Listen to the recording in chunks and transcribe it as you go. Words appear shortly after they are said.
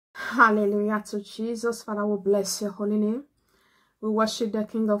Hallelujah to Jesus. Father, we bless your holy name. We worship the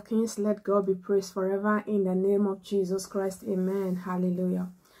King of Kings. Let God be praised forever in the name of Jesus Christ. Amen. Hallelujah.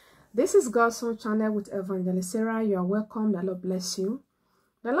 This is God's own channel with Evangelist Sarah. You are welcome. The Lord bless you.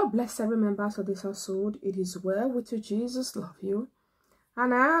 The Lord bless every member of this household. It is well with you. Jesus love you.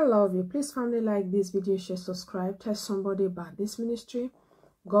 And I love you. Please family, like this video, share, subscribe, tell somebody about this ministry.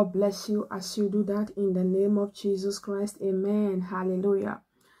 God bless you as you do that in the name of Jesus Christ. Amen. Hallelujah.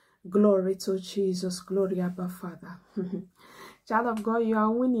 Glory to Jesus. Glory Abba Father. Child of God, you are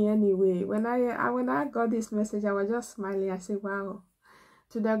winning anyway. When I got this message, I was just smiling. I said, wow.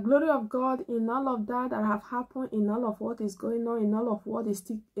 To the glory of God in all of that have happened, in all of what is going on, in all of what is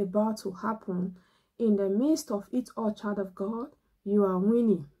still about to happen, in the midst of it all, child of God, you are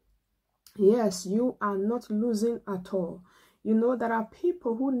winning. Yes, you are not losing at all. You know, there are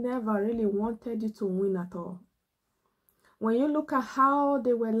people who never really wanted you to win at all. When you look at how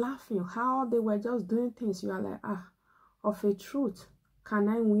they were laughing, how they were just doing things, you are like, of a truth, can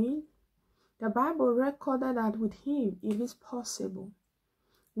I win? The Bible recorded that with him, it is possible.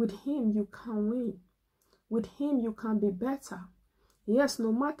 With him, you can win. With him, you can be better. Yes,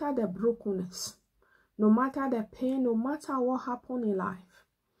 no matter the brokenness, no matter the pain, no matter what happened in life,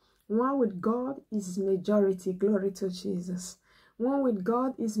 one with God is majority. Glory to Jesus. One with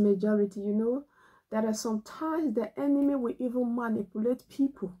God is majority. You know, there are sometimes the enemy will even manipulate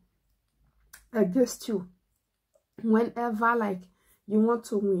people against you whenever like you want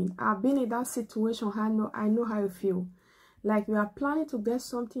to win. I've been in that situation. I know how you feel. Like you are planning to get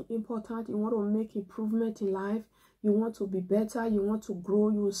something important, you want to make improvement in life, you want to be better, you want to grow.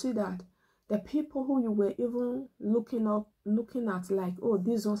 You will see that the people who you were even looking at like, oh,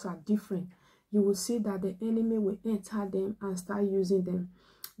 these ones are different, you will see that the enemy will enter them and start using them.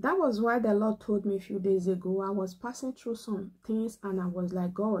 That was why the Lord told me a few days ago. I was passing through some things and I was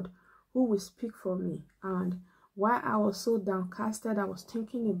like, God, who will speak for me? And while I was so downcasted, I was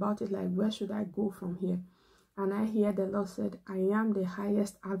thinking about it, like, where should I go from here? And I hear the Lord said, I am the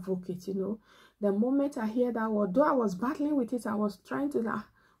highest advocate. You know, the moment I hear that word, though I was battling with it, I was trying to,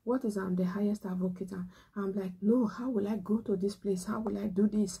 what is I'm the highest advocate? And I'm like, no, how will I go to this place? How will I do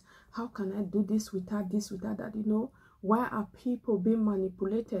this? How can I do this without that? You know, why are people being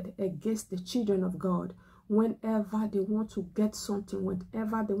manipulated against the children of God? Whenever they want to get something,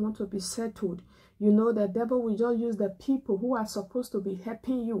 whenever they want to be settled, you know, the devil will just use the people who are supposed to be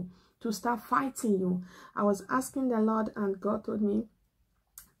helping you to start fighting you. I was asking the Lord and God told me,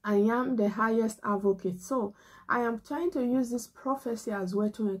 I am the highest advocate. So I am trying to use this prophecy as well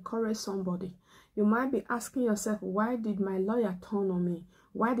to encourage somebody. You might be asking yourself, why did my lawyer turn on me?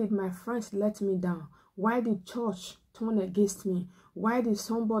 Why did my friends let me down? Why did church turn against me? Why did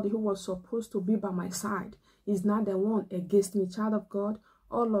somebody who was supposed to be by my side is not the one against me? Child of God,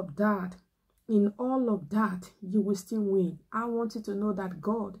 all of that, in all of that, you will still win. I want you to know that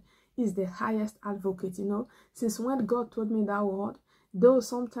God is the highest advocate. You know, since when God told me that word, though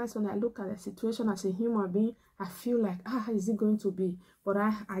sometimes when I look at the situation as a human being, I feel like, is it going to be? But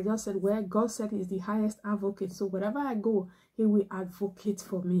I just said, well, God said he's the highest advocate. So wherever I go, he will advocate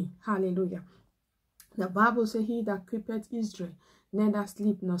for me. Hallelujah. The Bible says, he that keepeth Israel neither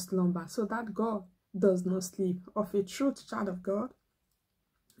sleep nor slumber. So that God does not sleep. Of a truth, child of God,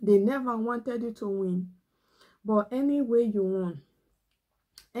 they never wanted you to win. But anyway you won,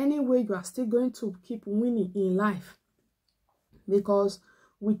 anyway, you are still going to keep winning in life, because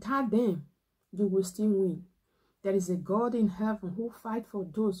without them, you will still win. There is a God in heaven who fights for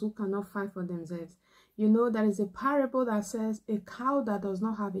those who cannot fight for themselves. You know, there is a parable that says a cow that does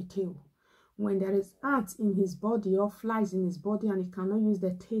not have a tail. When there is ants in his body or flies in his body and he cannot use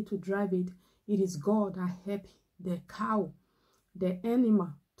the tail to drive it, it is God that helps the cow, the animal,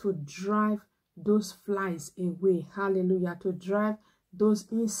 to drive those flies away. Hallelujah. To drive those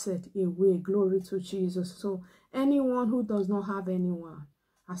insects away. Glory to Jesus. So anyone who does not have anyone,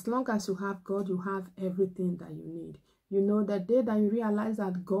 as long as you have God, you have everything that you need. You know, the day that you realize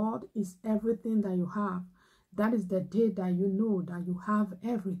that God is everything that you have, that is the day that you know that you have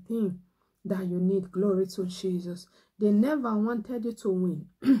everything that you need. Glory to Jesus. They never wanted you to win,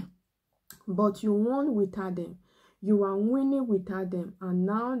 but you won without them. You are winning without them, and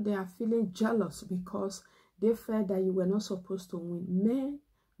now they are feeling jealous because they felt that you were not supposed to win. Man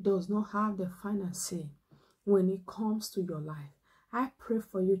does not have the final say when it comes to your life. I pray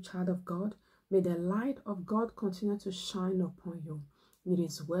for you, child of God. May the light of God continue to shine upon you. It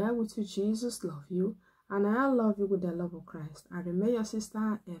is well with you. Jesus love you, and I love you with the love of Christ. I remain your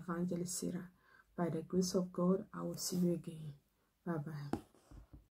sister, Evangelist Sarah. By the grace of God, I will see you again. Bye-bye.